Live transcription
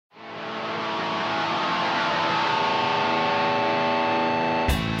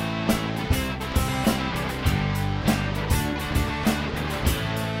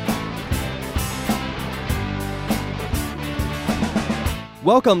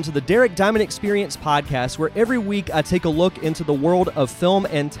Welcome to the Derek Diamond Experience podcast, where every week I take a look into the world of film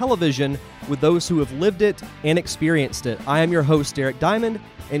and television with those who have lived it and experienced it. I am your host, Derek Diamond,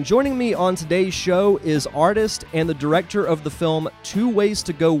 and joining me on today's show is artist and the director of the film Two Ways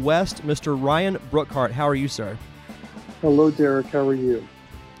to Go West, Mr. Ryan Brookhart. How are you, sir? Hello, Derek. How are you?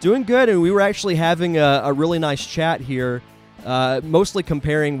 Doing good, and we were actually having a really nice chat here, mostly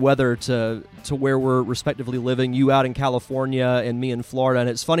comparing weather to where we're respectively living, you out in California and me in Florida. And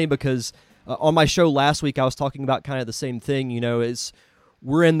it's funny because on my show last week, I was talking about kind of the same thing, is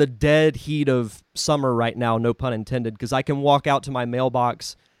we're in the dead heat of summer right now, no pun intended, because I can walk out to my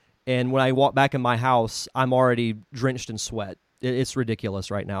mailbox, and when I walk back in my house, I'm already drenched in sweat. It's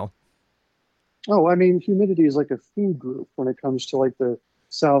ridiculous right now. Oh, I mean, humidity is like a food group when it comes to like the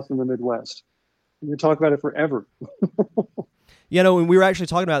South and the Midwest. We talk about it forever. And we were actually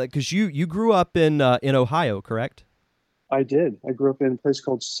talking about it because you grew up in Ohio, correct? I did. I grew up in a place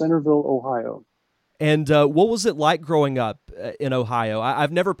called Centerville, Ohio. And what was it like growing up in Ohio?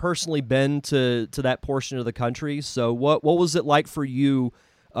 I've never personally been to that portion of the country. So what was it like for you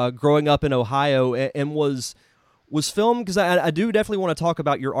growing up in Ohio? And was film, because I do definitely want to talk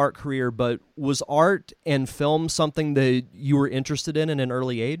about your art career, but was art and film something that you were interested in an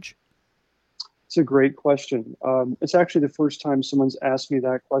early age? It's a great question. It's actually the first time someone's asked me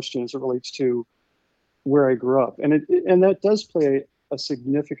that question as it relates to where I grew up. And that does play a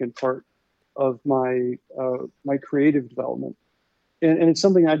significant part of my creative development. And it's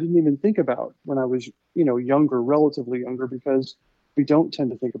something I didn't even think about when I was, younger, relatively younger, because we don't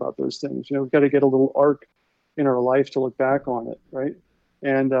tend to think about those things. We've got to get a little arc in our life to look back on it, right?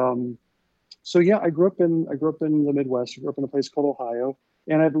 And so yeah, I grew up in the Midwest. I grew up in a place called Ohio,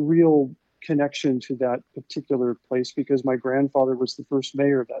 and I have a real connection to that particular place because my grandfather was the first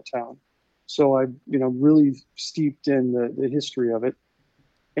mayor of that town. So I'm, really steeped in the history of it.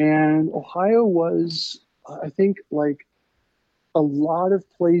 And Ohio was, I think, like a lot of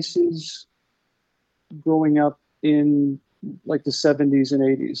places growing up in like the 70s and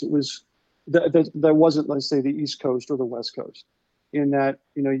 80s. It was that wasn't, let's say, the East Coast or the West Coast. In that,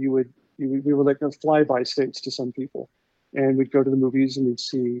 we were like a fly-by states to some people. And we'd go to the movies and we'd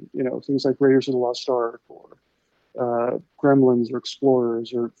see, things like Raiders of the Lost Ark or Gremlins or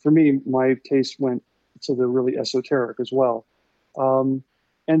Explorers. Or for me, my taste went to the really esoteric as well.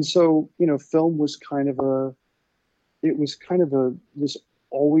 And so, film was kind of this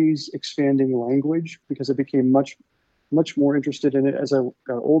always expanding language because I became much, much more interested in it as I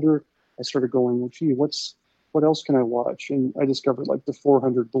got older. I started going, well, gee, what else can I watch? And I discovered like the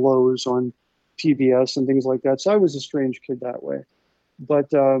 400 Blows on PBS and things like that. So I was a strange kid that way.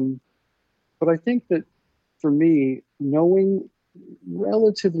 But I think that for me, knowing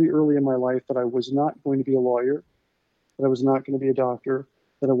relatively early in my life that I was not going to be a lawyer, that I was not going to be a doctor,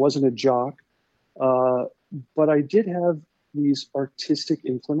 that I wasn't a jock, but I did have these artistic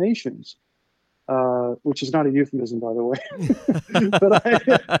inclinations, which is not a euphemism, by the way, but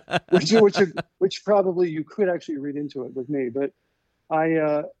which probably you could actually read into it with me. But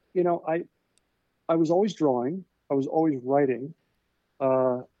I was always drawing. I was always writing.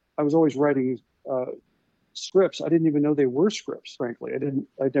 I was always writing scripts. I didn't even know they were scripts, frankly.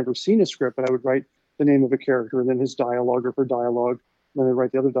 I'd never seen a script, but I would write the name of a character and then his dialogue or her dialogue, and then I'd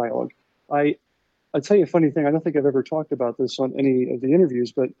write the other dialogue. I'll tell you a funny thing. I don't think I've ever talked about this on any of the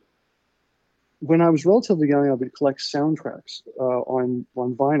interviews, but when I was relatively young, I would collect soundtracks on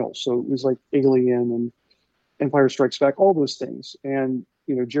vinyl. So it was like Alien and Empire Strikes Back, all those things. And,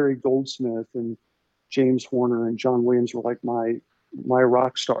 Jerry Goldsmith and James Horner and John Williams were like my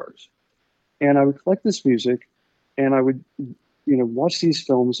rock stars. And I would collect this music and I would, watch these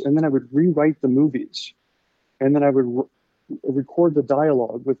films, and then I would rewrite the movies. And then I would record the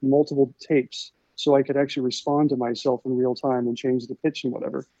dialogue with multiple tapes so I could actually respond to myself in real time and change the pitch and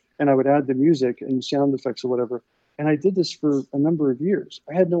whatever. And I would add the music and sound effects or whatever. And I did this for a number of years.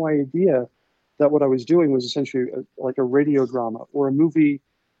 I had no idea that what I was doing was essentially like a radio drama or a movie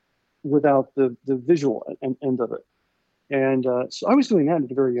without the visual end of it. And so I was doing that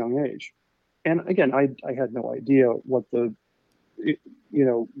at a very young age. And again, I had no idea what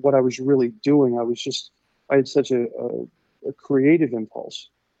what I was really doing. I had such a creative impulse.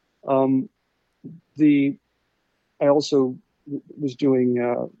 I also was doing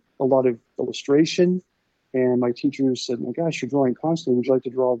a lot of illustration, and my teacher said, "My gosh, you're drawing constantly. Would you like to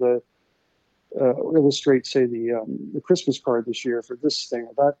draw illustrate, say, the Christmas card this year for this thing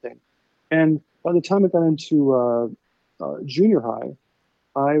or that thing?" And by the time I got into junior high,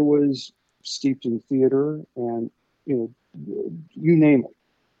 I was steeped in theater and, you name it.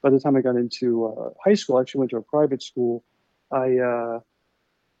 By the time I got into high school, I actually went to a private school. I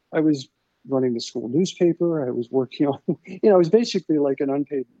I was running the school newspaper. I was working on, I was basically like an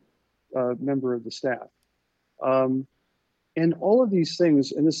unpaid member of the staff. Um, and all of these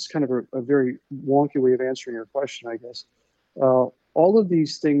things, and this is kind of a very wonky way of answering your question, I guess. All of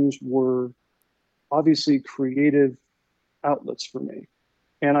these things were obviously creative outlets for me.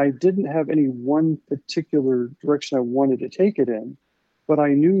 And I didn't have any one particular direction I wanted to take it in, but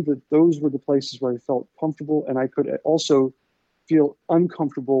I knew that those were the places where I felt comfortable, and I could also feel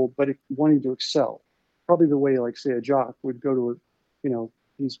uncomfortable, but wanting to excel. Probably the way, like, say, a jock would go to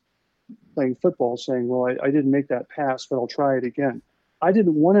he's playing football saying, well, I didn't make that pass, but I'll try it again. I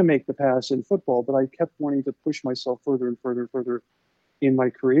didn't want to make the pass in football, but I kept wanting to push myself further and further and further in my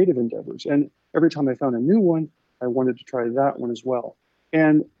creative endeavors. And every time I found a new one, I wanted to try that one as well.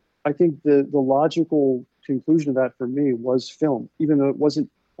 And I think the logical conclusion of that for me was film, even though it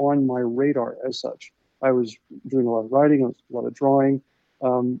wasn't on my radar as such. I was doing a lot of writing, a lot of drawing.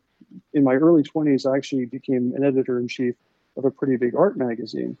 In my early 20s, I actually became an editor-in-chief of a pretty big art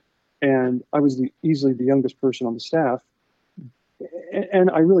magazine. And I was easily the youngest person on the staff. And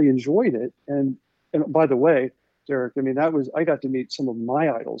I really enjoyed it. And by the way, Derek, I mean, I got to meet some of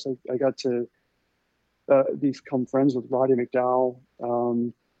my idols. I got to become friends with Roddy McDowall.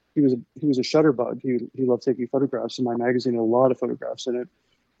 He was a shutterbug. He loved taking photographs, and my magazine had a lot of photographs in it.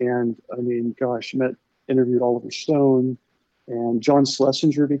 And I mean, gosh, interviewed Oliver Stone, and John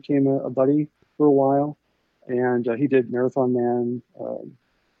Schlesinger became a buddy for a while, and he did Marathon Man,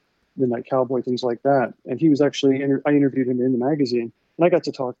 Midnight Cowboy, things like that. And he was actually I interviewed him in the magazine, and I got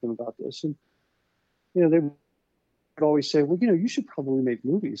to talk to them about this. And they would always say, well, you should probably make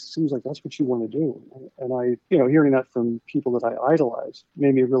movies. It seems like that's what you want to do. And I, hearing that from people that I idolize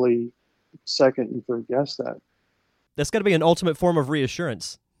made me really second and third guess that. That's got to be an ultimate form of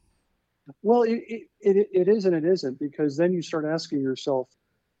reassurance. Well, it is and it isn't, because then you start asking yourself,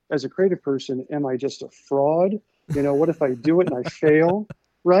 as a creative person, am I just a fraud? What if I do it and I fail?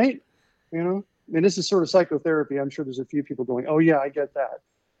 Right? And this is sort of psychotherapy. I'm sure there's a few people going, oh yeah, I get that.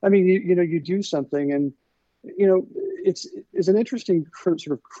 I mean, you do something, and it's an interesting sort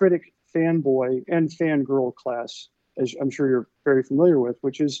of critic, fanboy, and fangirl class, as I'm sure you're very familiar with,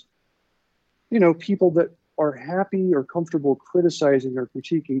 which is, people that are happy or comfortable criticizing or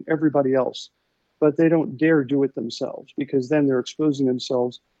critiquing everybody else, but they don't dare do it themselves, because then they're exposing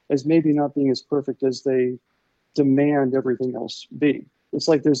themselves as maybe not being as perfect as they demand everything else be. It's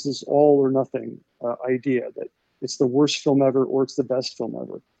like there's this all or nothing idea that it's the worst film ever or it's the best film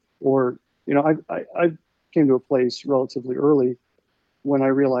ever. Or, I came to a place relatively early when I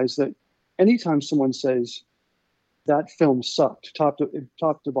realized that anytime someone says that film sucked, top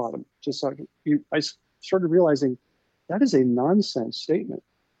to bottom, just sucked, I started realizing that is a nonsense statement,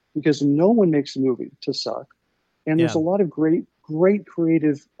 because no one makes a movie to suck. And there's a lot of great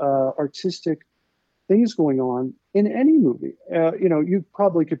creative, artistic things going on in any movie. You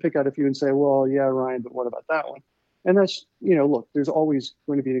probably could pick out a few and say, well, yeah, Ryan, but what about that one? And that's, look, there's always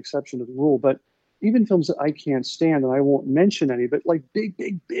going to be an exception to the rule, but even films that I can't stand, and I won't mention any, but like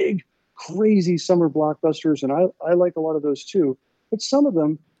big, crazy summer blockbusters, and I like a lot of those too. But some of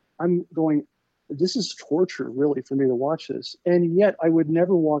them, I'm going, this is torture, really, for me to watch this. And yet I would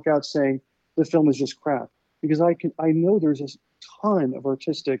never walk out saying the film is just crap, because I know there's a ton of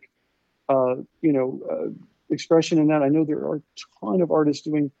artistic expression in that. I know there are a ton of artists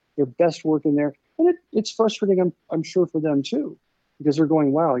doing their best work in there, and it's frustrating, I'm sure, for them too, because they're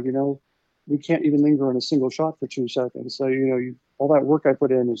going, wow, we can't even linger on a single shot for 2 seconds. So all that work I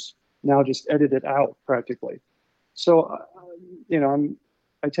put in is now just edited out practically. So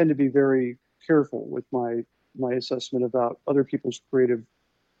I tend to be very careful with my assessment about other people's creative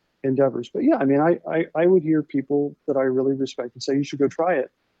endeavors. But yeah, I mean, I would hear people that I really respect and say, you should go try it.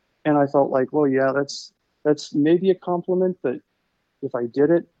 And I felt like, well, yeah, that's maybe a compliment, but if I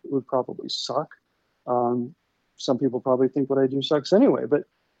did it, it would probably suck. Some people probably think what I do sucks anyway. But,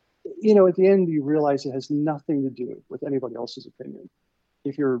 at the end, you realize it has nothing to do with anybody else's opinion.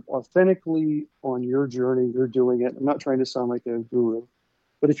 If you're authentically on your journey, you're doing it. I'm not trying to sound like a guru,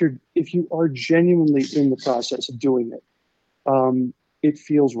 but if you are genuinely in the process of doing it, it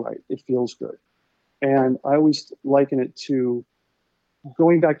feels right. It feels good. And I always liken it to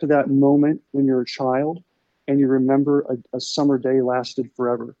going back to that moment when you're a child and you remember a summer day lasted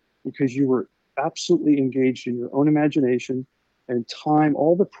forever because you were absolutely engaged in your own imagination and time.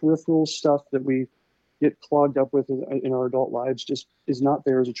 All the peripheral stuff that we get clogged up with in our adult lives just is not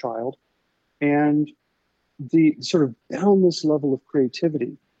there as a child. And the sort of boundless level of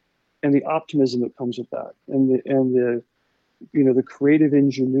creativity and the optimism that comes with that, and the creative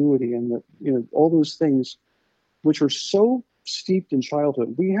ingenuity, and all those things which are so steeped in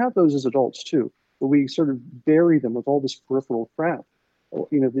childhood. We have those as adults too, but we sort of bury them with all this peripheral crap.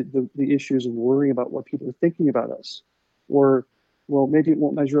 The issues of worrying about what people are thinking about us, or, well, maybe it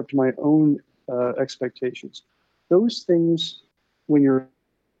won't measure up to my own expectations. Those things, when you're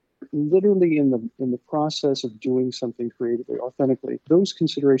literally in the process of doing something creatively, authentically, those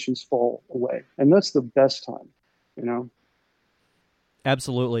considerations fall away, and that's the best time, you know.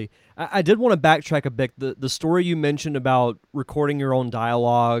 Absolutely. I did want to backtrack a bit. The story you mentioned about recording your own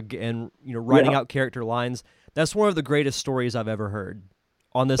dialogue and writing Yeah. out character lines, that's one of the greatest stories I've ever heard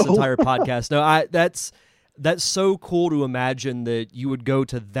on this entire podcast. No, that's so cool to imagine that you would go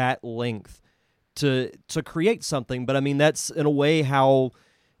to that length to create something. But I mean, that's in a way how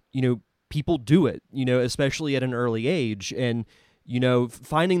people do it, especially at an early age. And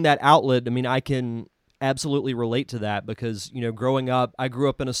finding that outlet, I mean, I can absolutely relate to that because, growing up, I grew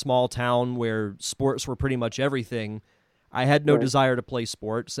up in a small town where sports were pretty much everything. I had no Right. desire to play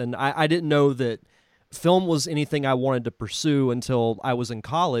sports, and I didn't know that film was anything I wanted to pursue until I was in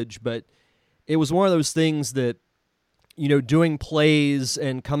college, but it was one of those things that, doing plays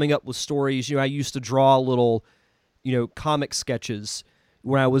and coming up with stories, I used to draw little, comic sketches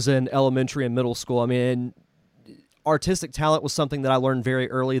when I was in elementary and middle school. I mean, artistic talent was something that I learned very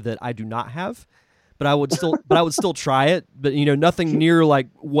early that I do not have. But I would still try it. But nothing near like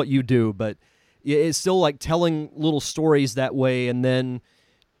what you do. But it's still like telling little stories that way, and then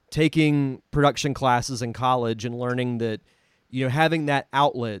taking production classes in college and learning that having that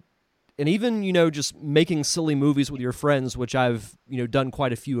outlet, and even just making silly movies with your friends, which I've done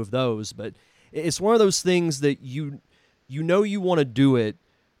quite a few of those. But it's one of those things that you want to do it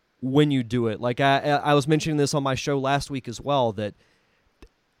when you do it. Like I was mentioning this on my show last week as well, that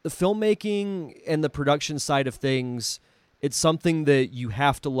the filmmaking and the production side of things, it's something that you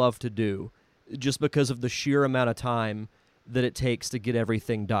have to love to do just because of the sheer amount of time that it takes to get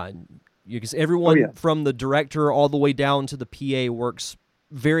everything done. Because everyone from the director all the way down to the PA works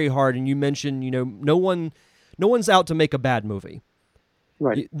very hard. And you mentioned, no one's out to make a bad movie.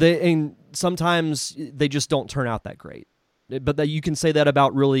 Right. And sometimes they just don't turn out that great. But that you can say that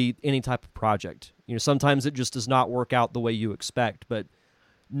about really any type of project. Sometimes it just does not work out the way you expect, but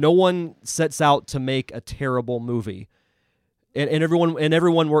no one sets out to make a terrible movie, and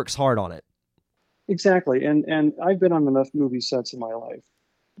everyone works hard on it. Exactly. And I've been on enough movie sets in my life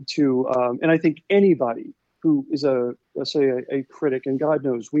to, and I think anybody who is let's say a critic, and God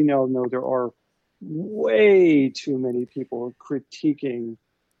knows, we now know there are way too many people critiquing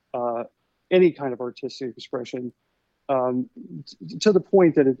any kind of artistic expression, to the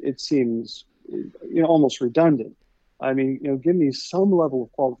point that it seems almost redundant. I mean, give me some level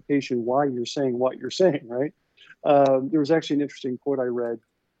of qualification why you're saying what you're saying, right? There was actually an interesting quote I read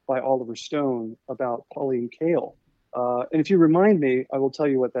by Oliver Stone about Pauline Kael. And if you remind me, I will tell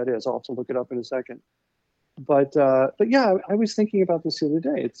you what that is. I'll have to look it up in a second. But yeah, I was thinking about this the other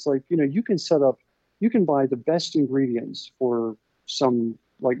day. It's like, you can buy the best ingredients for some,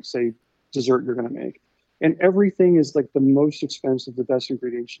 like, say, dessert you're going to make. And everything is like the most expensive, the best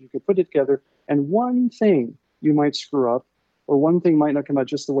ingredients. You could put it together, and one thing you might screw up, or one thing might not come out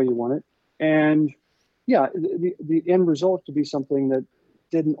just the way you want it. And yeah, the end result could be something that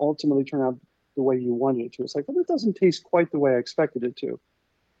didn't ultimately turn out the way you wanted it to. It's like, well, it doesn't taste quite the way I expected it to.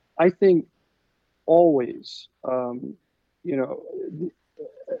 I think always, a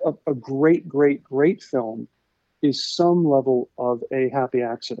great, great, great film is some level of a happy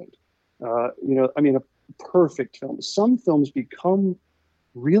accident. I mean, a perfect film. Some films become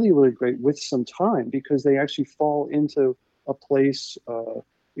really, really great with some time because they actually fall into a place, a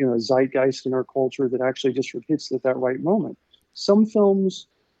zeitgeist in our culture that actually just hits at that right moment. Some films,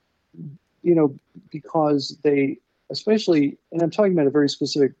 because they, especially, and I'm talking about a very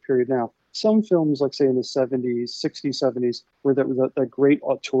specific period now, some films, like say in the 70s, 60s, 70s, where that was that great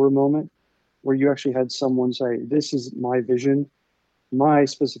auteur moment where you actually had someone say, this is my vision, my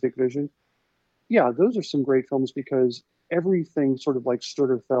specific vision. Yeah, those are some great films because everything sort of like stood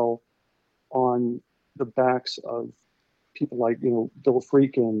or fell on the backs of people like, Bill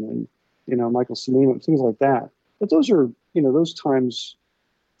Friedkin and, Michael Cimino, things like that. But those are, those times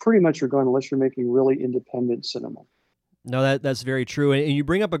pretty much are gone unless you're making really independent cinema. No, that's very true. And you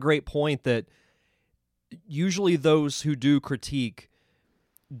bring up a great point that usually those who do critique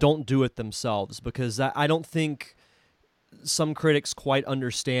don't do it themselves, because I don't think some critics quite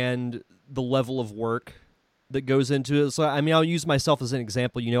understand the level of work that goes into it. So, I mean, I'll use myself as an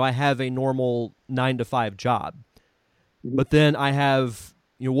example. I have a normal 9-to-5 job, but then I have,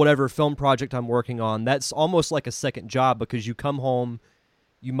 whatever film project I'm working on. That's almost like a second job because you come home,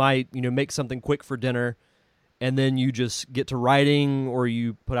 you might, make something quick for dinner, and then you just get to writing, or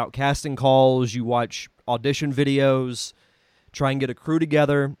you put out casting calls, you watch audition videos, try and get a crew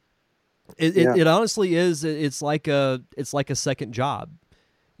together. It honestly is. It's like a second job.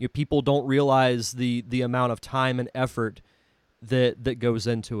 People don't realize the amount of time and effort that goes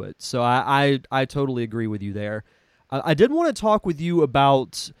into it. So I totally agree with you there. I did want to talk with you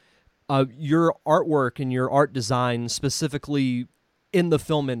about your artwork and your art design specifically in the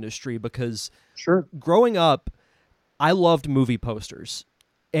film industry, because Sure. growing up, I loved movie posters.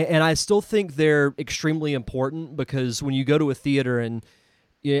 And I still think they're extremely important, because when you go to a theater, and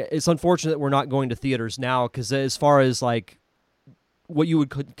it's unfortunate that we're not going to theaters now, because as far as like what you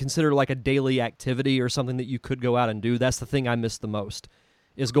would consider like a daily activity or something that you could go out and do, that's the thing I miss the most,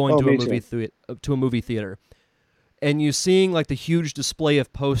 is going to a movie theater. And you seeing like the huge display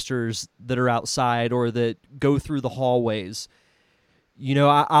of posters that are outside or that go through the hallways.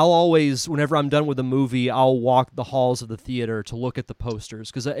 I'll always, whenever I'm done with a movie, I'll walk the halls of the theater to look at the posters.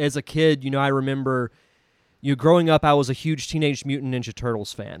 Because as a kid, I remember, growing up, I was a huge Teenage Mutant Ninja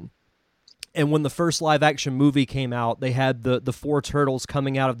Turtles fan. And when the first live-action movie came out, they had the four turtles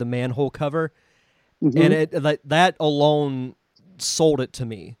coming out of the manhole cover. Mm-hmm. And that alone sold it to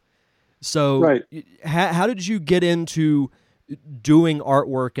me. So right. How did you get into doing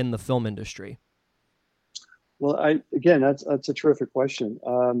artwork in the film industry? Well, that's a terrific question.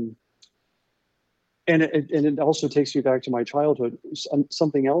 And it also takes me back to my childhood.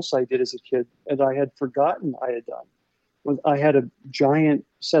 Something else I did as a kid, and I had forgotten I had done, was I had a giant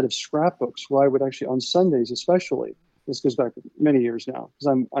set of scrapbooks where I would actually, on Sundays especially, this goes back many years now,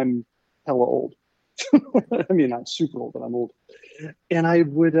 because I'm hella old. I mean, not super old, but I'm old. And I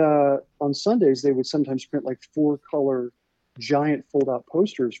would, on Sundays, they would sometimes print like 4-color giant fold-out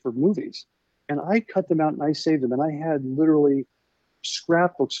posters for movies. And I cut them out and I saved them. And I had literally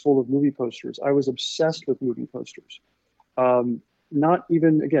scrapbooks full of movie posters. I was obsessed with movie posters. Not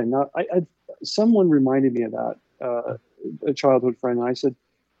even, again, someone reminded me of that, a childhood friend. And I said,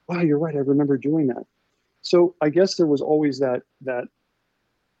 wow, you're right. I remember doing that. So I guess there was always that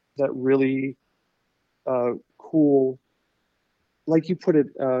really cool, like you put it,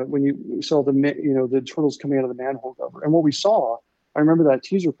 when you saw the turtles coming out of the manhole cover. And what we saw, I remember that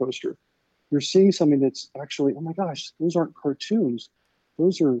teaser poster. You're seeing something that's actually, oh my gosh, those aren't cartoons.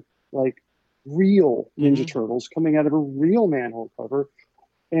 Those are like real Ninja Turtles coming out of a real manhole cover.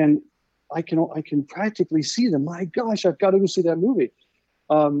 And I can practically see them. My gosh, I've got to go see that movie.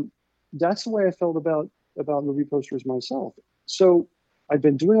 That's the way I felt about movie posters myself. So I've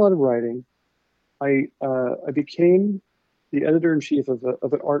been doing a lot of writing. I became the editor-in-chief of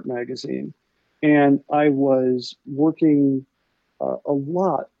an art magazine, and I was working a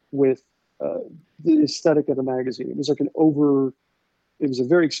lot with the aesthetic of the magazine. It was like it was a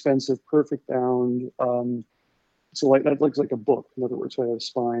very expensive, perfect bound. So like that looks like a book, in other words, so I have a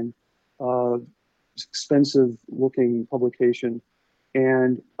spine, expensive looking publication.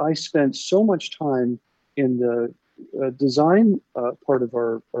 And I spent so much time in the design part of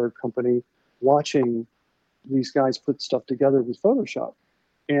our company, watching these guys put stuff together with Photoshop.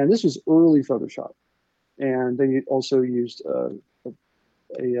 And this was early Photoshop. And they also used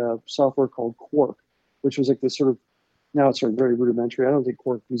a software called Quark, which was like this sort of, now it's sort of very rudimentary. I don't think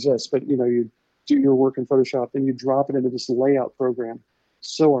Quark exists, but you do your work in Photoshop and you drop it into this layout program.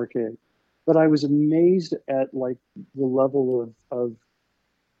 So archaic. But I was amazed at like the level of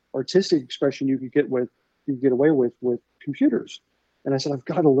artistic expression you could get away with computers. And I said, I've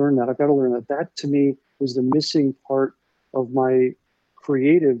got to learn that. I've got to learn that. That to me was the missing part of my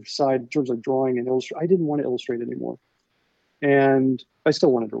creative side in terms of drawing and illustrate. I didn't want to illustrate anymore. And I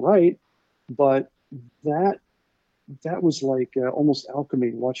still wanted to write, but that was like almost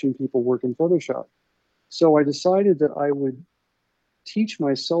alchemy, watching people work in Photoshop. So I decided that I would teach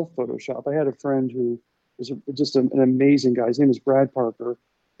myself Photoshop. I had a friend who was just an amazing guy. His name is Brad Parker.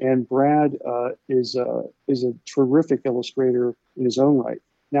 And Brad is a terrific illustrator in his own right.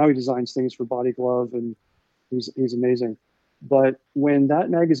 Now he designs things for Body Glove, and he's amazing. But when that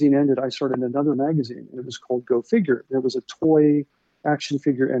magazine ended, I started another magazine, and it was called Go Figure. It was a toy action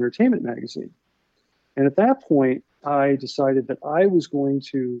figure entertainment magazine. And at that point, I decided that I was going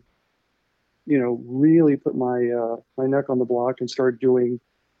to, really put my neck on the block and start doing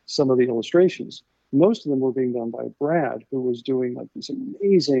some of the illustrations. Most of them were being done by Brad, who was doing like these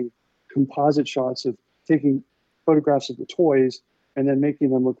amazing composite shots of taking photographs of the toys and then making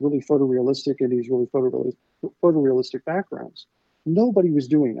them look really photorealistic in these really photorealistic backgrounds. Nobody was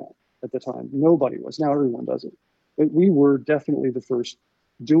doing that at the time. Nobody was. Now everyone does it. But we were definitely the first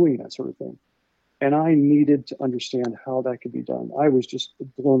doing that sort of thing. And I needed to understand how that could be done. I was just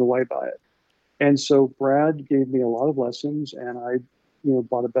blown away by it. And so Brad gave me a lot of lessons, and I,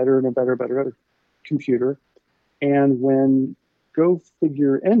 bought a better and a better computer. And when Go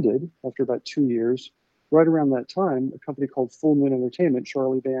Figure ended after about 2 years, right around that time, a company called Full Moon Entertainment,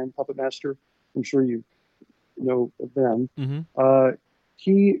 Charlie Band, Puppet Master, I'm sure you know of them. Mm-hmm.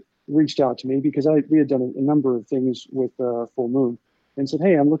 He reached out to me because we had done a number of things with Full Moon, and said,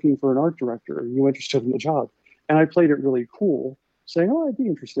 "Hey, I'm looking for an art director. Are you interested in the job?" And I played it really cool, saying, "Oh, I'd be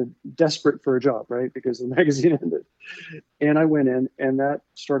interested." Desperate for a job, right? Because the magazine ended, and I went in, and that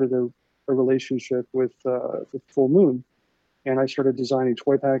started a relationship with Full Moon, and I started designing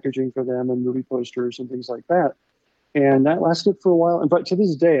toy packaging for them and movie posters and things like that. And that lasted for a while. And but to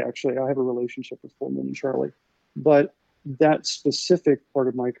this day, actually, I have a relationship with Full Moon and Charlie. But that specific part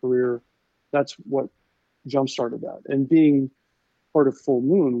of my career, that's what jump started that. And being part of Full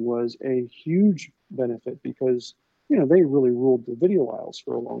Moon was a huge benefit because they really ruled the video aisles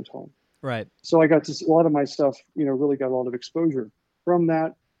for a long time. Right. So I got to see a lot of my stuff. Really got a lot of exposure from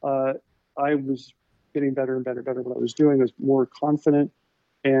that. I was getting better and better, better. What I was doing, I was more confident,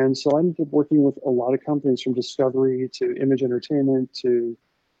 and so I ended up working with a lot of companies from Discovery to Image Entertainment to,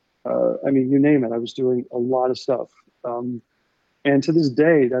 I mean, you name it. I was doing a lot of stuff. And to this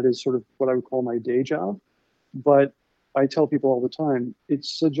day, that is sort of what I would call my day job. But I tell people all the time,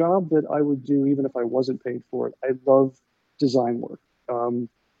 it's a job that I would do even if I wasn't paid for it. I love design work.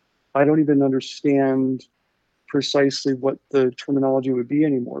 I don't even understand precisely what the terminology would be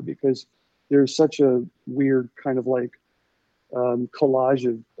anymore because there's such a weird kind of like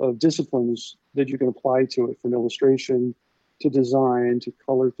collage of disciplines that you can apply to it, from illustration to design to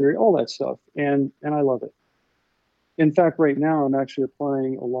color theory, all that stuff. And I love it. In fact, right now I'm actually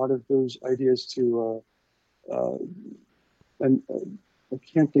applying a lot of those ideas to, and I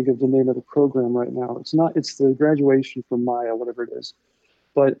can't think of the name of the program right now. It's the graduation from Maya, whatever it is.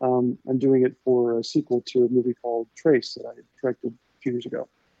 But I'm doing it for a sequel to a movie called Trace that I directed a few years ago.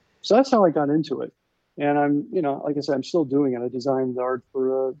 So that's how I got into it. And I'm, like I said, I'm still doing it. I designed the art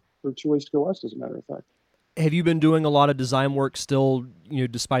for Two Ways to Go West, as a matter of fact. Have you been doing a lot of design work still,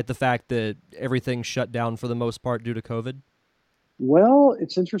 despite the fact that everything's shut down for the most part due to COVID? Well,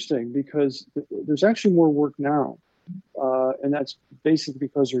 it's interesting because there's actually more work now. And that's basically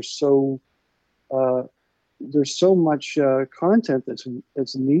because there's so much content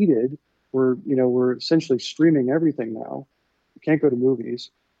that's needed. We're essentially streaming everything now. You can't go to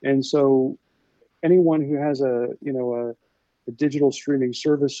movies, and so anyone who has a digital streaming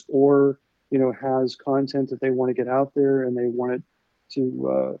service or has content that they want to get out there and they want it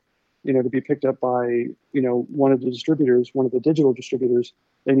to to be picked up by one of the digital distributors,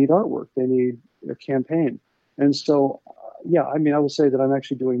 they need artwork, they need a campaign, and so yeah, I mean, I will say that I'm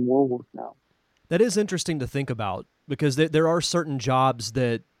actually doing more work now. That is interesting to think about because there are certain jobs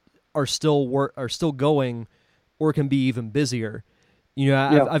that are still going, or can be even busier.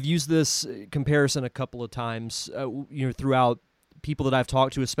 I've used this comparison a couple of times, throughout people that I've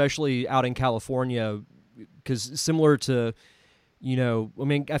talked to, especially out in California, because similar to,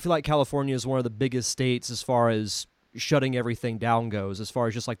 I feel like California is one of the biggest states as far as shutting everything down goes, as far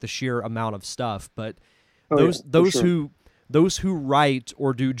as just like the sheer amount of stuff. But those who write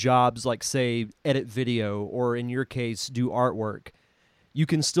or do jobs like, say, edit video, or in your case, do artwork, you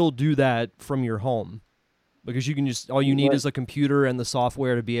can still do that from your home because you can all you need is a computer and the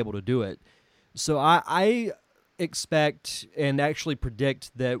software to be able to do it. So I expect and actually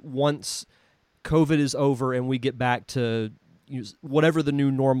predict that once COVID is over and we get back to whatever the new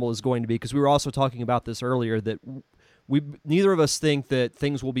normal is going to be, because we were also talking about this earlier, that neither of us think that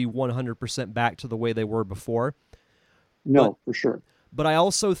things will be 100% back to the way they were before. No, for sure. But I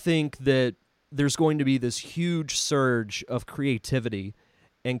also think that there's going to be this huge surge of creativity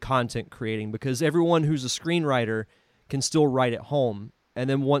and content creating because everyone who's a screenwriter can still write at home. And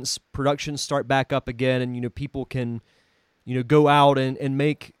then once productions start back up again and, people can, go out and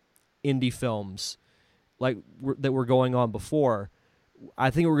make indie films like that were going on before, I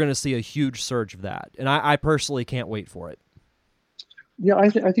think we're going to see a huge surge of that. And I personally can't wait for it. Yeah, I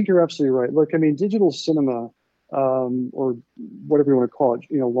think you're absolutely right. Look, I mean, digital cinema, or whatever you want to call it,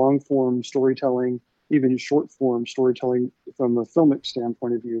 long form storytelling, even short form storytelling from a filmic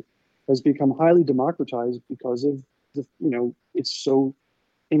standpoint of view, has become highly democratized because of it's so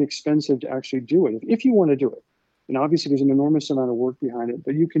inexpensive to actually do it. If you want to do it, and obviously there's an enormous amount of work behind it,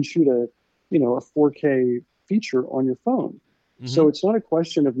 but you can shoot a 4K feature on your phone. Mm-hmm. So it's not a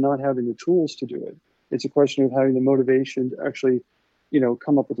question of not having the tools to do it. It's a question of having the motivation to actually,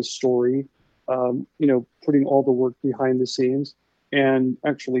 come up with a story, putting all the work behind the scenes and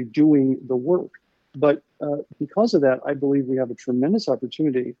actually doing the work. But because of that, I believe we have a tremendous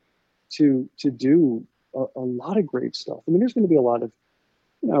opportunity to do a lot of great stuff. I mean, there's going to be a lot of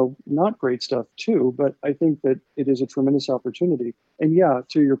not great stuff too, but I think that it is a tremendous opportunity. And yeah,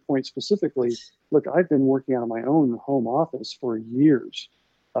 to your point specifically, look, I've been working out of my own home office for years.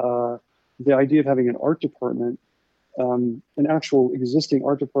 Uh, the idea of having an art department, an actual existing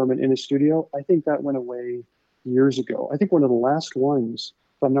art department in a studio, I think that went away years ago. I think one of the last ones,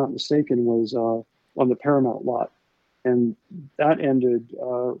 if I'm not mistaken, was on the Paramount lot, and that ended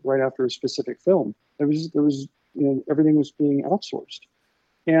right after a specific film. There was everything was being outsourced,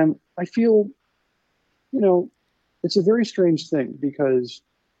 and I feel you know it's a very strange thing because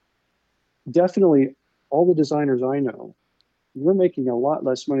definitely all the designers I know, we're making a lot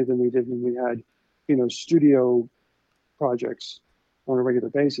less money than we did when we had studio projects on a regular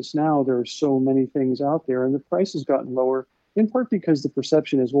basis. Now there are so many things out there, and the price has gotten lower. In part because the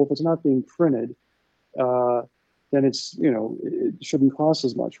perception is, well, if it's not being printed, uh, then it shouldn't cost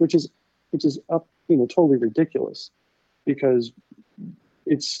as much, which is up totally ridiculous because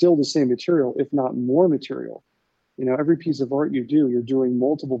it's still the same material, if not more material. Every piece of art you do, you're doing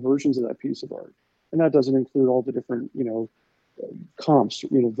multiple versions of that piece of art, and that doesn't include all the different comps,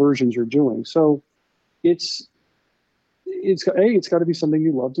 versions you're doing. So it's it's got to be something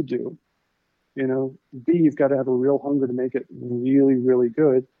you love to do. B, you've got to have a real hunger to make it really, really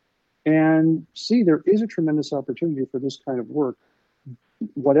good. And C, there is a tremendous opportunity for this kind of work,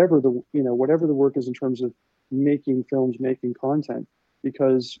 whatever the work is in terms of making films, making content,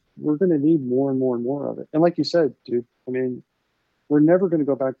 because we're going to need more and more and more of it. And like you said, dude, I mean, we're never going to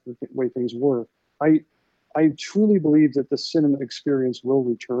go back to the way things were. I truly believe that the cinema experience will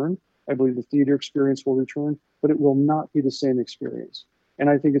return. I believe the theater experience will return, but it will not be the same experience. And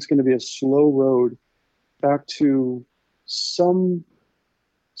I think it's going to be a slow road back to some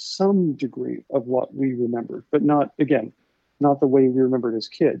degree of what we remembered, but not the way we remembered as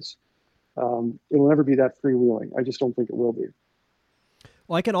kids. It will never be that freewheeling. I just don't think it will be.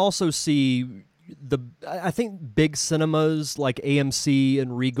 Well, I can also see I think big cinemas like AMC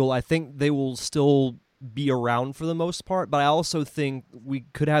and Regal, I think they will still be around for the most part, but I also think we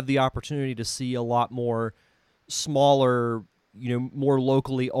could have the opportunity to see a lot more smaller, more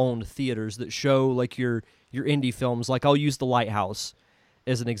locally owned theaters that show like your indie films. Like I'll use The Lighthouse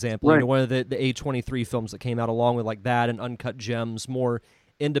as an example. Right. One of the A23 films that came out along with like that and Uncut Gems, more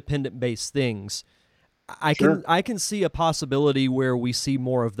independent based things. Sure. I can see a possibility where we see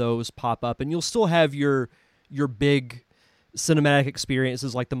more of those pop up, and you'll still have your big cinematic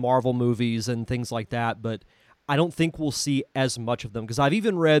experiences like the Marvel movies and things like that, but I don't think we'll see as much of them because I've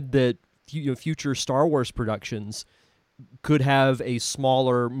even read that future Star Wars productions could have a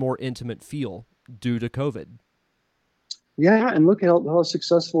smaller, more intimate feel due to COVID. Yeah, and look how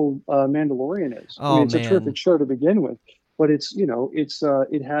successful Mandalorian is. I Oh mean, it's a man, terrific show to begin with, but it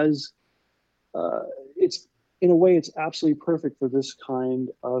has it's in a way it's absolutely perfect for this kind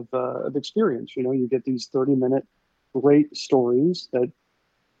of experience. You get these 30-minute great stories that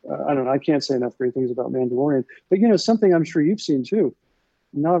I don't know. I can't say enough great things about Mandalorian, but something I'm sure you've seen too.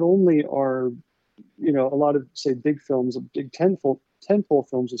 Not only are a lot of say big films, big tentpole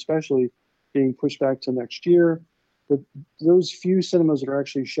films especially, being pushed back to next year, but those few cinemas that are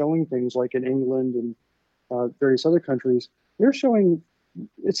actually showing things like in England and various other countries, they're showing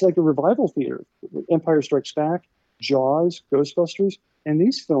it's like a revival theater. Empire Strikes Back, Jaws, Ghostbusters, and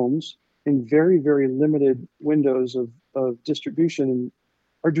these films in very, very limited windows of distribution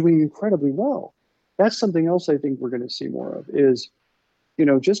are doing incredibly well. That's something else I think we're going to see more of is,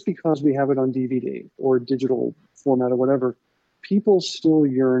 just because we have it on DVD or digital format or whatever, people still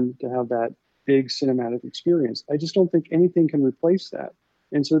yearn to have that big cinematic experience. I just don't think anything can replace that.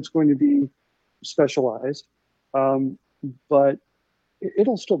 And so it's going to be specialized, but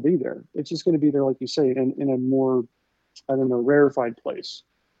it'll still be there. It's just going to be there, like you say, in a more, I don't know, rarefied place.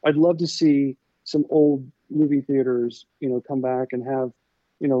 I'd love to see some old movie theaters, come back and have,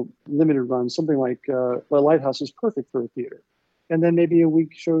 limited runs. Something like The Lighthouse is perfect for a theater. And then maybe a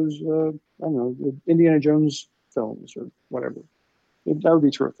week shows, I don't know, the Indiana Jones films or whatever. That would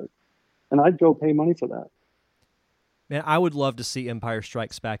be terrific. And I'd go pay money for that. man, I would love to see Empire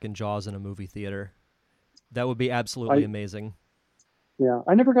Strikes Back and Jaws in a movie theater. That would be absolutely I amazing. Yeah,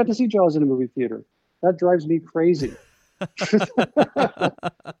 I never got to see Jaws in a movie theater. That drives me crazy. But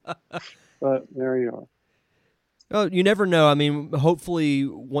there you are. Oh, you never know. I mean, hopefully,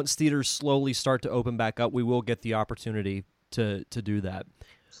 once theaters slowly start to open back up, we will get the opportunity to do that.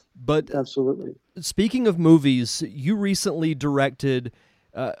 But Absolutely. speaking of movies, you recently directed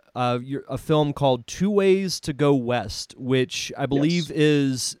a film called Two Ways to Go West, which I believe Yes.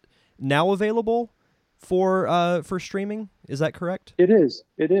 is now available for streaming. Is that correct? It is.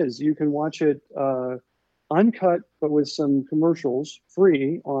 It is. You can watch it uncut, but with some commercials,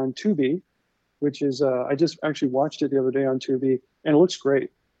 free on Tubi, which is I just actually watched it the other day on Tubi, and it looks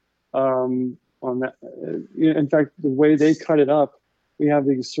great. On that, in fact, the way they cut it up, we have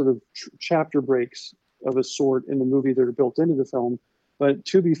these sort of chapter breaks of a sort in the movie that are built into the film. But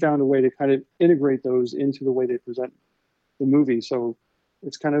Tubi found a way to kind of integrate those into the way they present the movie, so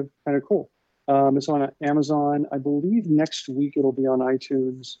it's kind of cool. It's on Amazon. I believe next week it'll be on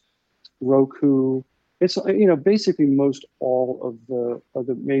iTunes, Roku. It's basically most all of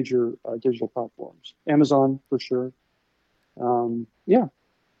the major digital platforms. Amazon for sure. Yeah.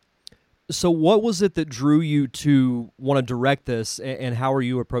 So what was it that drew you to want to direct this, and how are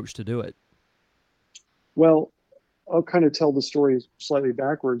you approached to do it? Well, I'll kind of tell the story slightly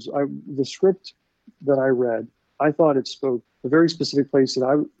backwards. The script that I read, I thought it spoke a very specific place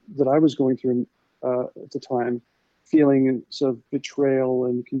that I was going through at the time, feelings of betrayal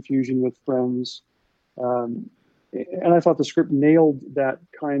and confusion with friends. And I thought the script nailed that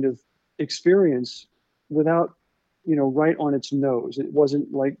kind of experience without, right on its nose. It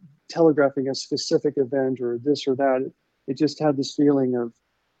wasn't like telegraphing a specific event or this or that. It just had this feeling of,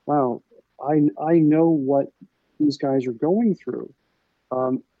 wow, I know what these guys are going through.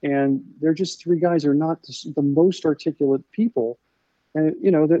 And they're just three guys who are not the most articulate people. And,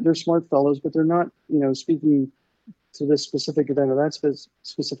 they're smart fellows, but they're not, speaking to this specific event or that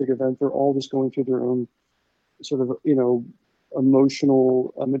specific event. They're all just going through their own sort of,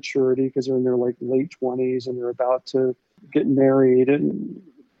 emotional maturity because they're in their like late 20s and they're about to get married. And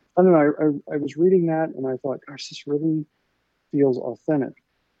I don't know, I was reading that and I thought, gosh, this really feels authentic.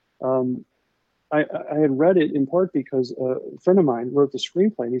 I had read it in part because a friend of mine wrote the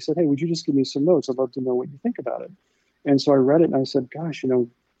screenplay and he said, hey, would you just give me some notes? I'd love to know what you think about it. And so I read it and I said, gosh,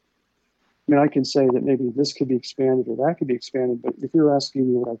 I can say that maybe this could be expanded or that could be expanded, but if you're asking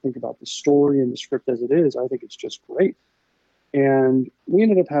me what I think about the story and the script as it is, I think it's just great. And we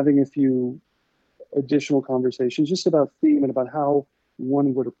ended up having a few additional conversations just about theme and about how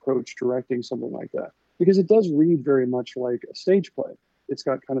one would approach directing something like that. Because it does read very much like a stage play. It's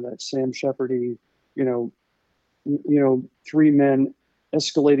got kind of that Sam Shepard-y, three men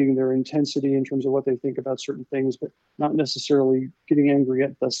escalating their intensity in terms of what they think about certain things, but not necessarily getting angry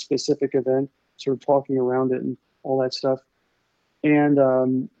at the specific event, sort of talking around it and all that stuff. And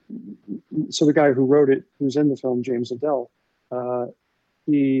so the guy who wrote it, who's in the film, James Liddell,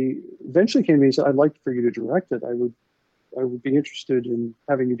 he eventually came to me and said, I'd like for you to direct it. I would be interested in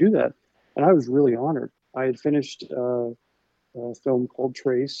having you do that. And I was really honored. I had finished a film called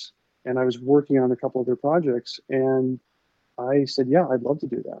Trace, and I was working on a couple of their projects. And I said, yeah, I'd love to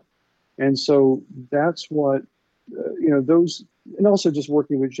do that. And so that's what, those, and also just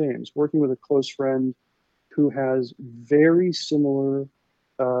working with James, working with a close friend who has very similar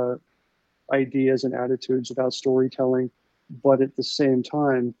ideas and attitudes about storytelling, but at the same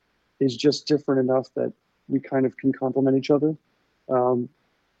time is just different enough that we kind of can complement each other.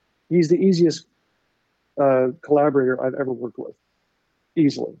 He's the easiest collaborator I've ever worked with,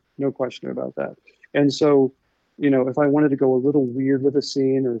 easily, no question about that. And so, if I wanted to go a little weird with a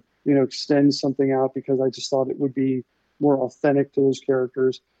scene or, extend something out because I just thought it would be more authentic to those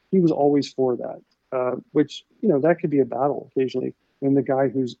characters, he was always for that, which, that could be a battle occasionally when the guy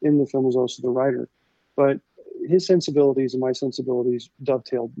who's in the film is also the writer. But his sensibilities and my sensibilities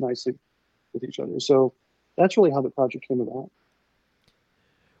dovetailed nicely with each other. So that's really how the project came about.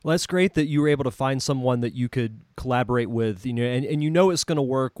 Well, that's great that you were able to find someone that you could collaborate with, and it's going to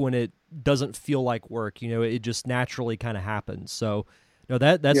work when it doesn't feel like work. It just naturally kind of happens. So, no,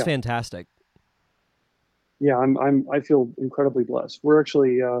 that's fantastic. Yeah, I feel incredibly blessed. We're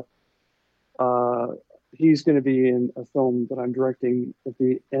actually he's going to be in a film that I'm directing at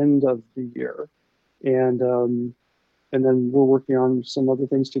the end of the year, and then we're working on some other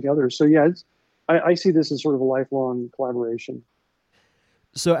things together. So yeah, I see this as sort of a lifelong collaboration.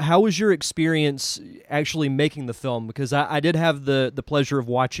 So how was your experience actually making the film? Because I did have the pleasure of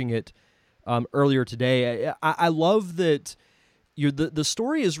watching it earlier today. I love that the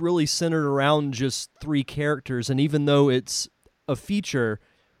story is really centered around just three characters, and even though it's a feature,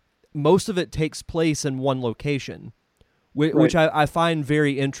 most of it takes place in one location, which I find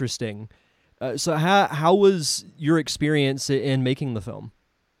very interesting. So how was your experience in making the film?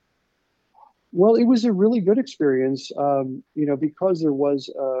 Well, it was a really good experience, because there was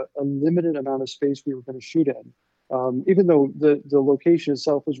a limited amount of space we were going to shoot in. Even though the location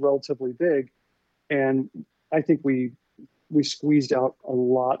itself was relatively big, and I think we squeezed out a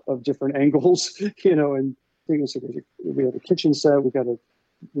lot of different angles, and things like we had a kitchen set, we got a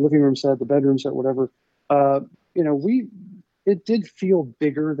living room set, the bedroom set, whatever. We it did feel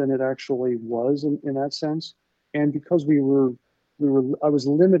bigger than it actually was in that sense. And because I was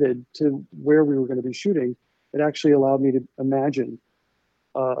limited to where we were going to be shooting, it actually allowed me to imagine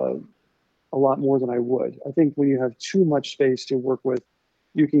uh, a lot more than I would. I think when you have too much space to work with,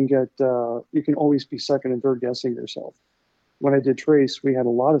 you can always be second and third guessing yourself. When I did Trace, we had a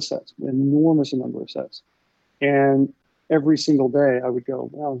lot of sets, an enormous number of sets, and every single day I would go,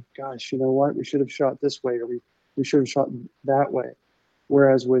 oh gosh, you know what? We should have shot this way, or we should have shot that way.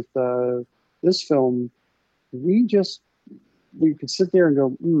 Whereas with this film, we just we could sit there and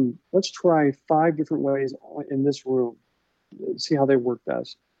go, let's try 5 different ways in this room, see how they work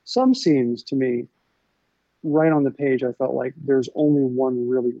best. Some scenes to me, right on the page, I felt like there's only one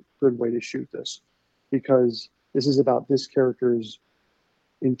really good way to shoot this because this is about this character's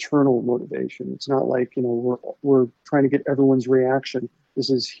internal motivation. It's not like, we're trying to get everyone's reaction. This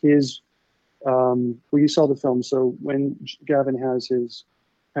is his, well, you saw the film. So when Gavin has his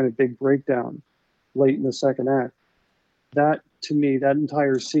kind of big breakdown late in the second act, that to me, that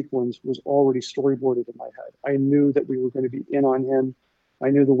entire sequence was already storyboarded in my head. I knew that we were going to be in on him. I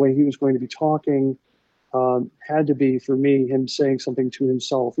knew the way he was going to be talking had to be, for me, him saying something to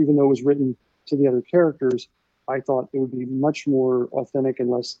himself. Even though it was written to the other characters, I thought it would be much more authentic and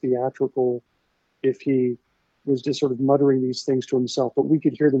less theatrical if he was just sort of muttering these things to himself. But we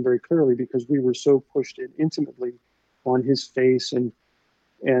could hear them very clearly because we were so pushed in intimately on his face and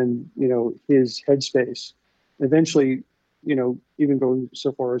his headspace. Eventually, even going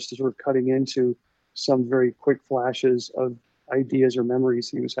so far as to sort of cutting into some very quick flashes of ideas or memories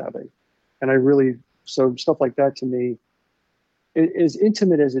he was having. And so stuff like that to me, as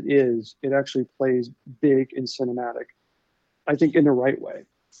intimate as it is, it actually plays big and cinematic, I think, in the right way.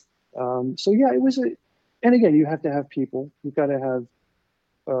 So yeah, and again, you have to have people. You've got to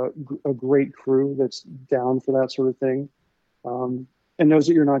have a great crew that's down for that sort of thing. And knows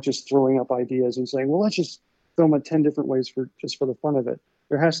that you're not just throwing up ideas and saying, well, let's just film it 10 different ways for the fun of it.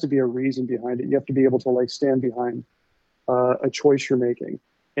 There has to be a reason behind it. You have to be able to stand behind a choice you're making.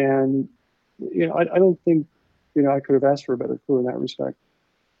 And, I don't think, I could have asked for a better crew in that respect.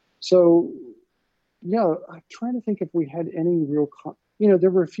 So, yeah, I'm trying to think if we had any real,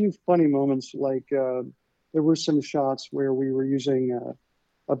 there were a few funny moments, there were some shots where we were using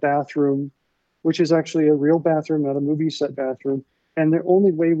a bathroom, which is actually a real bathroom, not a movie set bathroom. And the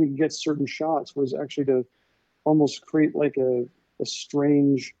only way we could get certain shots was actually to almost create like a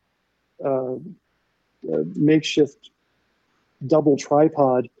strange makeshift double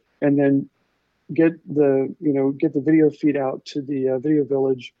tripod, and then get the video feed out to the video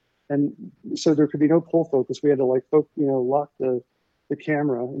village, and so there could be no pull focus. We had to lock the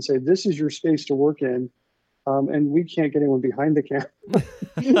camera and say, this is your space to work in, and we can't get anyone behind the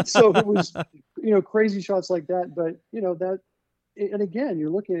camera. So it was crazy shots like that. But and again, you're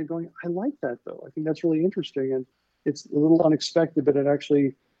looking at it going, I like that though. I think that's really interesting, and it's a little unexpected, but it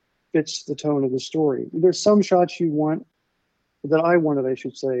actually fits the tone of the story. There's some shots I wanted, I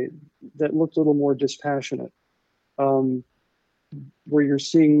should say, that looked a little more dispassionate, where you're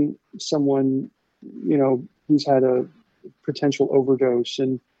seeing someone, who's had a potential overdose,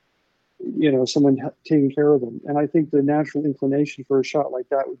 and someone taking care of them. And I think the natural inclination for a shot like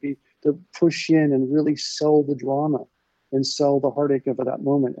that would be to push in and really sell the drama and sell the heartache of that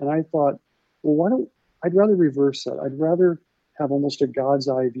moment. And I thought, well, I'd rather reverse that. I'd rather have almost a God's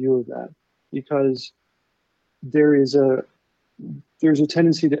eye view of that, because there's a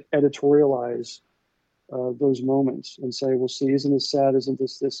tendency to editorialize those moments and say, well, see, isn't this sad? Isn't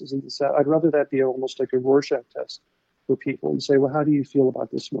this, isn't this sad? I'd rather that be almost like a Rorschach test for people and say, well, how do you feel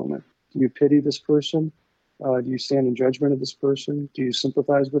about this moment? Do you pity this person? Do you stand in judgment of this person? Do you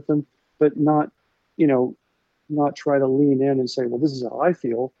sympathize with them? But not try to lean in and say, well, this is how I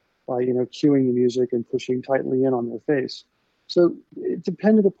feel, by, cueing the music and pushing tightly in on their face. So it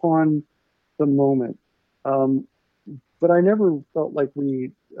depended upon the moment. But I never felt like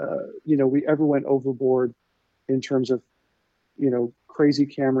we ever went overboard in terms of, crazy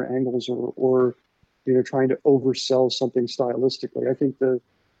camera angles or trying to oversell something stylistically. I think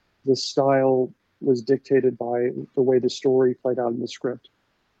the style was dictated by the way the story played out in the script.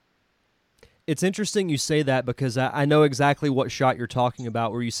 It's interesting you say that, because I know exactly what shot you're talking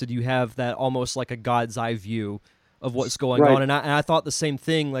about, where you said you have that almost like a God's eye view of what's going Right. on. And I thought the same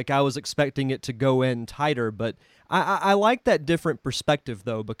thing. Like, I was expecting it to go in tighter, but I like that different perspective,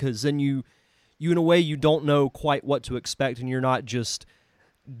 though, because then you in a way, you don't know quite what to expect, and you're not just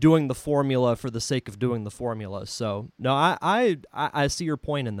doing the formula for the sake of doing the formula. So no, I see your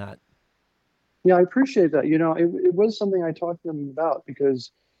point in that. Yeah, I appreciate that. It was something I talked to them about,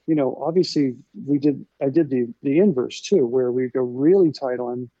 because, obviously I did the inverse too, where we go really tight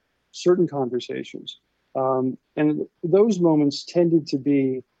on certain conversations. And those moments tended to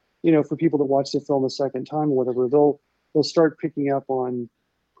be, for people that watch the film a second time or whatever, they'll start picking up on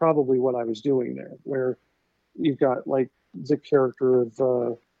probably what I was doing there, where you've got like the character of,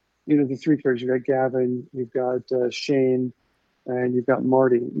 the three characters. You've got Gavin, you've got Shane, and you've got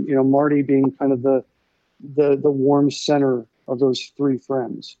Marty. Marty being kind of the warm center of those three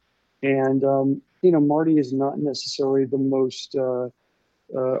friends. And Marty is not necessarily the most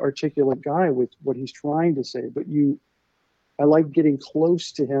articulate guy with what he's trying to say, but I like getting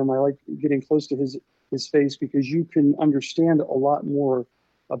close to him. I like getting close to his face because you can understand a lot more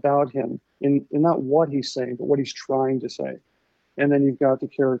about him in not what he's saying, but what he's trying to say. And then you've got the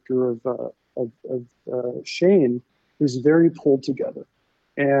character of Shane, who's very pulled together.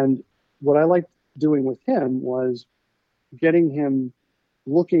 And what I liked doing with him was getting him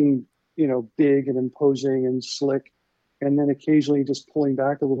looking, big and imposing and slick, and then occasionally just pulling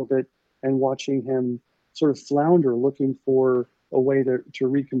back a little bit and watching him sort of flounder, looking for a way to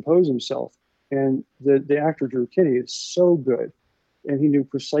recompose himself. And the actor Drew Kinney is so good, and he knew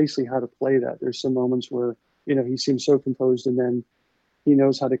precisely how to play that. There's some moments where he seems so composed, and then he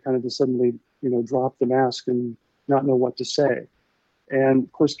knows how to kind of just suddenly drop the mask and not know what to say. And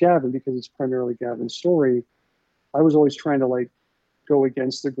of course, Gavin, because it's primarily Gavin's story, I was always trying to like go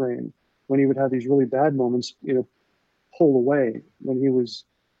against the grain. When he would have these really bad moments, pull away. When he was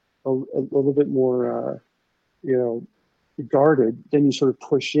a little bit more, guarded, then you sort of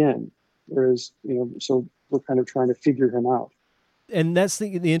push in. Whereas, so we're kind of trying to figure him out. And that's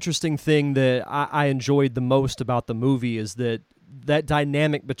the interesting thing that I enjoyed the most about the movie is that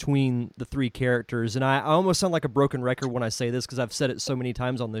dynamic between the three characters. And I almost sound like a broken record when I say this because I've said it so many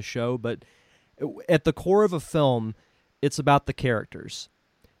times on this show, but at the core of a film, it's about the characters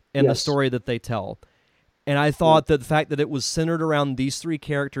and the story that they tell. And I thought that the fact that it was centered around these three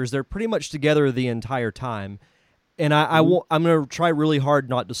characters, they're pretty much together the entire time. And I'm going to try really hard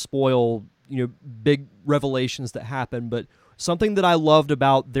not to spoil, big revelations that happen, but something that I loved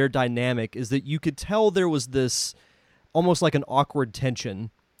about their dynamic is that you could tell there was this almost like an awkward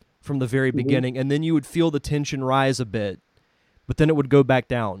tension from the very beginning, and then you would feel the tension rise a bit, but then it would go back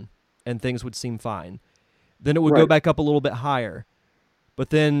down, and things would seem fine. Then it would go back up a little bit higher, but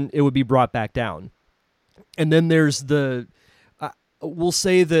then it would be brought back down. And then there's we'll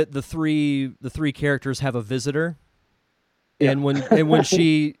say that the three characters have a visitor, and when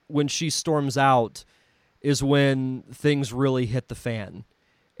she storms out is when things really hit the fan.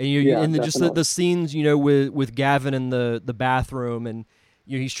 And just the scenes, with Gavin in the bathroom, and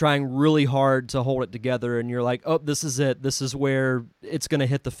he's trying really hard to hold it together, and you're like, oh, this is it. This is where it's going to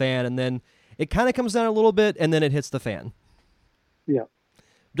hit the fan, and then it kind of comes down a little bit, and then it hits the fan. Yeah,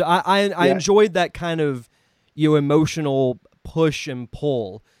 I enjoyed that kind of emotional push and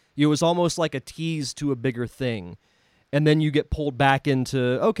pull. It was almost like a tease to a bigger thing, and then you get pulled back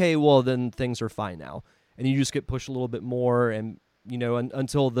into okay, well then things are fine now, and you just get pushed a little bit more and.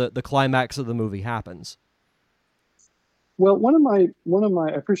 Until the climax of the movie happens. Well, one of my,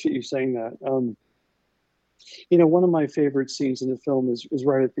 I appreciate you saying that. One of my favorite scenes in the film is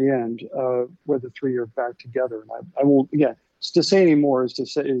right at the end, where the three are back together. And I won't, to say any more is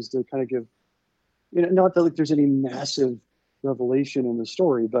to kind of give, not that like there's any massive revelation in the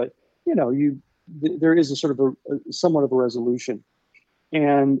story, but there is a sort of somewhat of a resolution.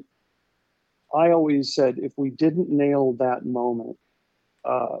 And I always said, if we didn't nail that moment,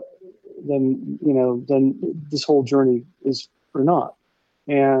 then this whole journey is for naught.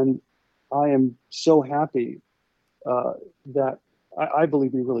 And I am so happy that I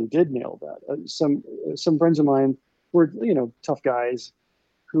believe we really did nail that. Some friends of mine were, tough guys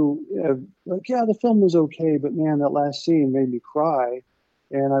who the film was okay, but man, that last scene made me cry.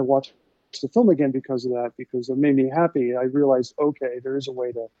 And I watched the film again because of that, because it made me happy. I realized, okay, there is a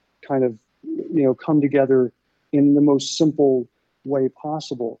way to kind of come together in the most simple way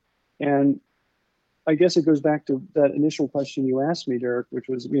possible. And I guess it goes back to that initial question you asked me, Derek, which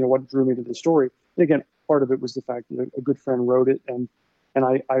was, what drew me to the story. And again, part of it was the fact that a good friend wrote it, and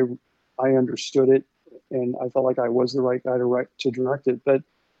I understood it, and I felt like I was the right guy to direct it. But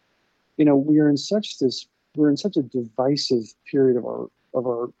we're in such a divisive period of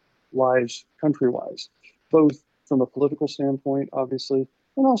our lives, country-wise, both from a political standpoint, obviously,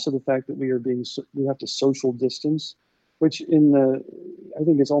 and also the fact that we have to social distance, which I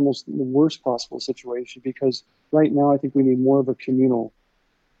think is almost the worst possible situation, because right now I think we need more of a communal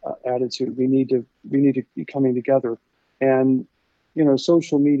attitude. We need to be coming together, and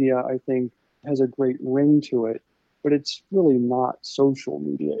social media I think has a great ring to it, but it's really not social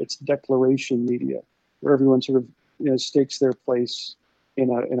media. It's declaration media, where everyone sort of stakes their place in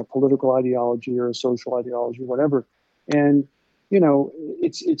a political ideology or a social ideology, whatever. And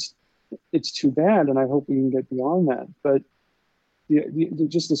it's it's too bad, and I hope we can get beyond that. But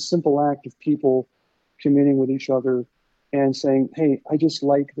just the simple act of people communing with each other and saying, "Hey, I just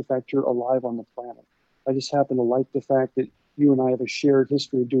like the fact you're alive on the planet. I just happen to like the fact that you and I have a shared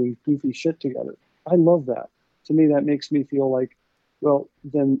history of doing goofy shit together. I love that. To me, that makes me feel like, well,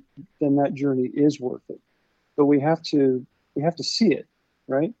 then that journey is worth it. But we have to see it,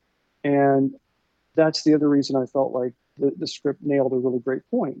 right? And that's the other reason I felt like the script nailed a really great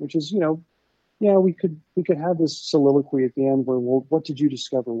point, which is, yeah, we could have this soliloquy at the end where, well, what did you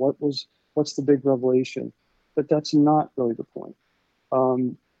discover? What's the big revelation? But that's not really the point.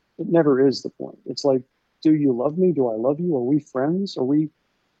 It never is the point. It's like, do you love me? Do I love you? Are we friends? Are we,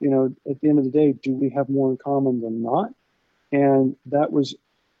 at the end of the day, do we have more in common than not? And that was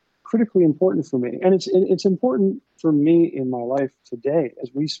critically important for me. And it's important for me in my life today as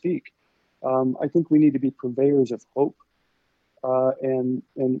we speak. I think we need to be purveyors of hope. And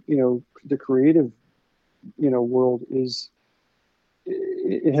the creative, world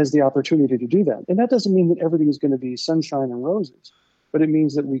it has the opportunity to do that. And that doesn't mean that everything is going to be sunshine and roses, but it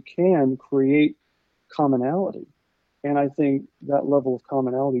means that we can create commonality. And I think that level of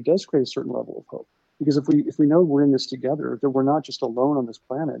commonality does create a certain level of hope. Because if we know we're in this together, that we're not just alone on this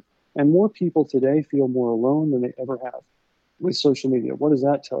planet, and more people today feel more alone than they ever have with social media. What does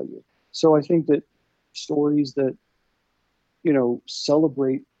that tell you? So I think that stories that,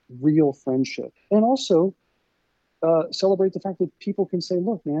 celebrate real friendship and also celebrate the fact that people can say,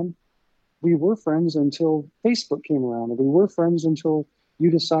 look, man, we were friends until Facebook came around, and we were friends until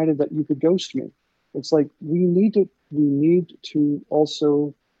you decided that you could ghost me. It's like we need to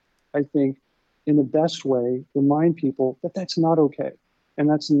also, I think, in the best way, remind people that that's not okay, and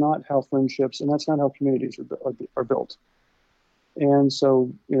that's not how friendships and that's not how communities are built. And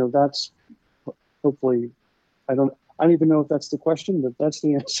so, that's hopefully, I don't even know if that's the question, but that's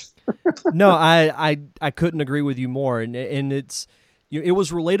the answer. No, I couldn't agree with you more, and it's it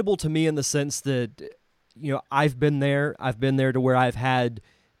was relatable to me in the sense that I've been there to where I've had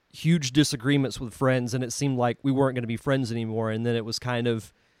huge disagreements with friends, and it seemed like we weren't going to be friends anymore, and then it was kind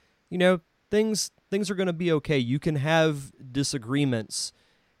of things are going to be okay. You can have disagreements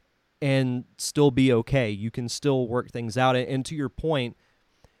and still be okay. You can still work things out, and to your point,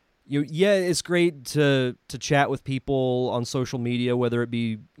 yeah, it's great to chat with people on social media, whether it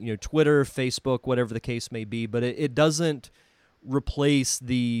be Twitter, Facebook, whatever the case may be, but it doesn't replace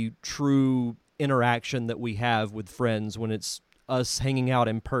the true interaction that we have with friends when it's us hanging out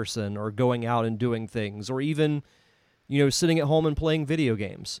in person or going out and doing things, or even sitting at home and playing video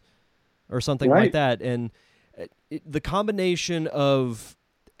games or something like that. And the combination of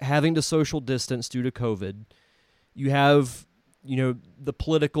having to social distance due to COVID, you have the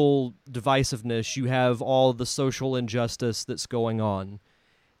political divisiveness, you have all the social injustice that's going on.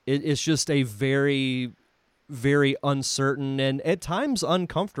 It's just a very, very uncertain and at times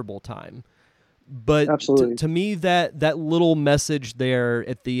uncomfortable time. But to me, that little message there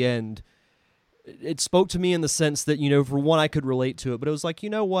at the end, it spoke to me in the sense that, for one, I could relate to it, but it was like,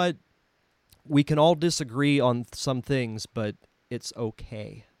 what? We can all disagree on some things, but it's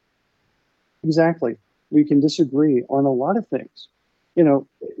okay. Exactly. We can disagree on a lot of things,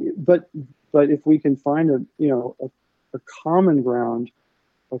 but if we can find a common ground,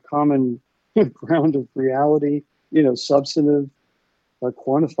 a common ground of reality, substantive,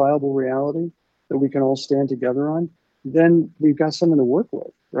 quantifiable reality that we can all stand together on, then we've got something to work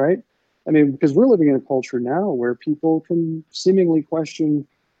with, right? I mean, because we're living in a culture now where people can seemingly question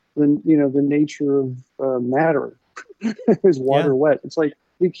the nature of matter. Is water wet? It's like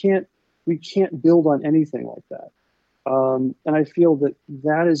we can't build on anything like that. And I feel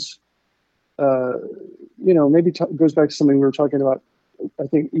that is, maybe goes back to something we were talking about, I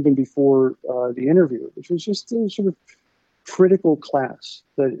think, even before the interview, which was just a sort of critical class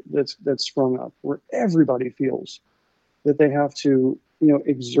that's sprung up where everybody feels that they have to,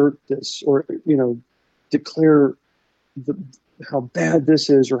 exert this or, declare how bad this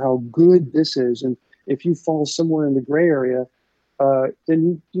is or how good this is. And if you fall somewhere in the gray area,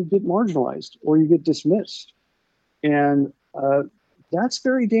 then you get marginalized or you get dismissed. And that's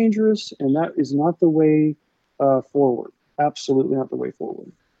very dangerous, and that is not the way forward. Absolutely not the way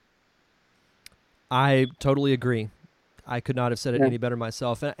forward. I totally agree. I could not have said it any better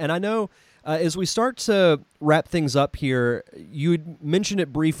myself. And I know as we start to wrap things up here, you had mentioned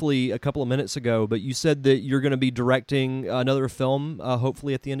it briefly a couple of minutes ago, but you said that you're going to be directing another film,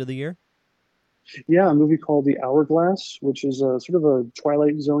 hopefully at the end of the year? Yeah, a movie called The Hourglass, which is a sort of a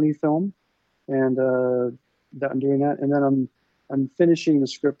Twilight Zone-y film, and that I'm doing that. And then I'm finishing the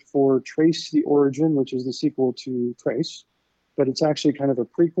script for Trace the Origin, which is the sequel to Trace, but it's actually kind of a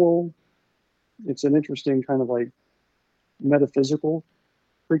prequel. It's an interesting kind of like metaphysical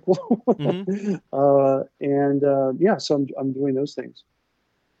prequel. Mm-hmm. Yeah, so I'm doing those things.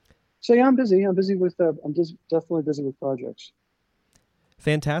 So yeah, I'm busy. I'm just definitely busy with projects.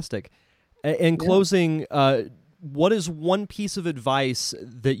 Fantastic. In closing, what is one piece of advice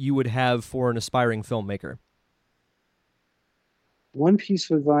that you would have for an aspiring filmmaker? One piece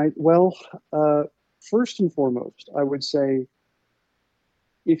of advice. Well, first and foremost, I would say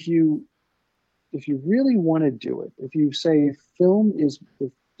if you really want to do it, if you say film is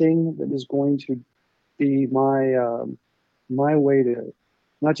the thing that is going to be my way to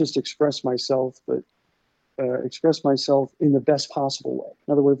not just express myself, but express myself in the best possible way.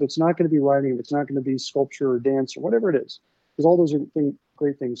 In other words, if it's not going to be writing, if it's not going to be sculpture or dance or whatever it is, because all those are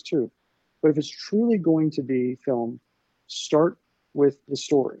great things too. But if it's truly going to be film, start with the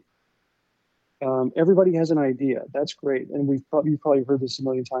story. Everybody has an idea. That's great. And you've probably heard this a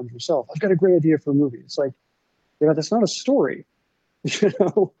million times yourself. I've got a great idea for a movie. It's like, that's not a story.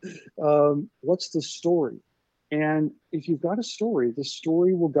 What's the story? And if you've got a story, the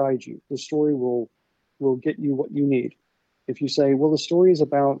story will guide you. The story will get you what you need. If you say, well, the story is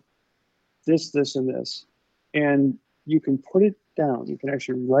about this, this, and this, and you can put it down, you can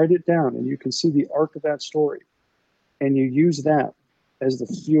actually write it down, and you can see the arc of that story, and you use that as the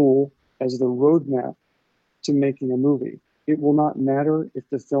fuel, as the roadmap to making a movie. It will not matter if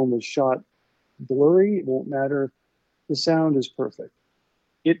the film is shot blurry. It won't matter if the sound is perfect.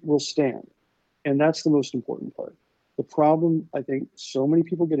 It will stand. And that's the most important part. The problem I think so many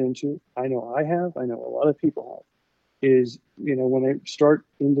people get into, I know I know a lot of people have, is, when they start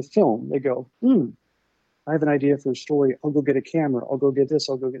into film, they go, I have an idea for a story. I'll go get a camera. I'll go get this.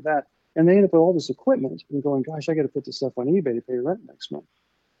 I'll go get that. And they end up with all this equipment and going, gosh, I got to put this stuff on eBay to pay rent next month.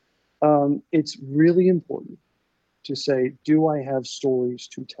 It's really important to say, do I have stories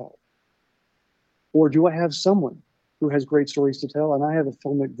to tell? Or do I have someone who has great stories to tell and I have a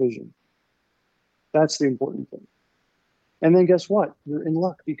filmic vision? That's the important thing. And then guess what? You're in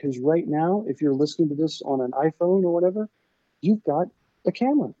luck, because right now, if you're listening to this on an iPhone or whatever, you've got a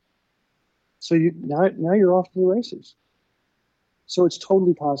camera. So now you're off to the races. So it's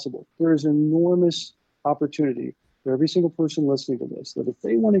totally possible. There is enormous opportunity for every single person listening to this, that if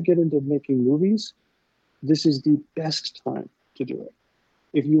they want to get into making movies, this is the best time to do it.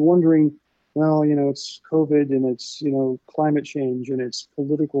 If you're wondering, well, it's COVID and it's, climate change and it's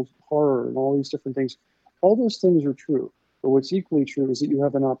political horror and all these different things, all those things are true. But what's equally true is that you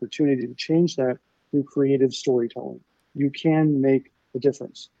have an opportunity to change that through creative storytelling. You can make a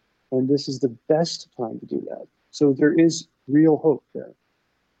difference. And this is the best time to do that. So there is real hope there.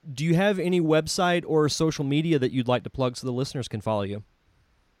 Do you have any website or social media that you'd like to plug so the listeners can follow you?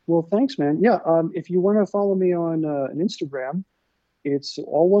 Well, thanks, man. Yeah, if you want to follow me on an Instagram, it's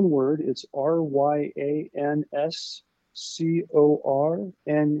all one word. It's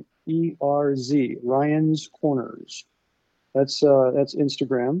RyansCornerz, Ryan's Corners. That's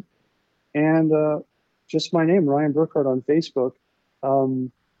Instagram, and just my name, Ryan Brookhart, on Facebook.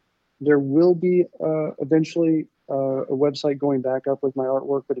 There will be eventually a website going back up with my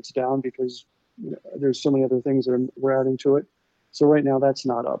artwork, but it's down because there's so many other things that we're adding to it. So right now that's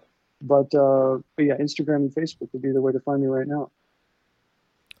not up. But yeah, Instagram and Facebook would be the way to find me right now.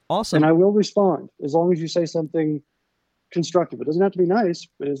 Awesome. And I will respond as long as you say something constructive. It doesn't have to be nice,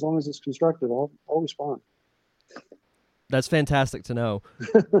 but as long as it's constructive, I'll respond. That's fantastic to know.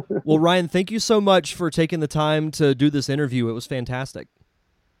 Well, Ryan, thank you so much for taking the time to do this interview. It was fantastic.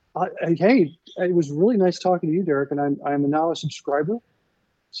 Hey, it was really nice talking to you, Derek, and I'm now a subscriber,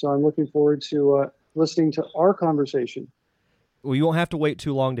 so I'm looking forward to listening to our conversation. Well, you won't have to wait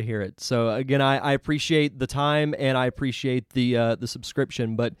too long to hear it. So again, I appreciate the time and I appreciate the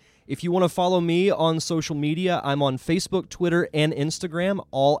subscription. But if you want to follow me on social media, I'm on Facebook, Twitter, and Instagram,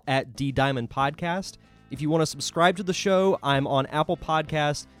 all at D Diamond Podcast. If you want to subscribe to the show, I'm on Apple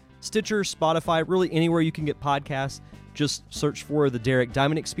Podcasts, Stitcher, Spotify, really anywhere you can get podcasts. Just search for The Derek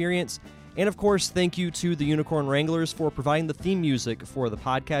Diamond Experience. And of course, thank you to the Unicorn Wranglers for providing the theme music for the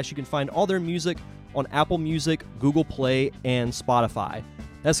podcast. You can find all their music on Apple Music, Google Play, and Spotify.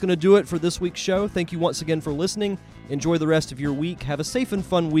 That's going to do it for this week's show. Thank you once again for listening. Enjoy the rest of your week. Have a safe and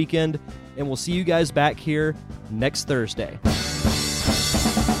fun weekend, and we'll see you guys back here next Thursday.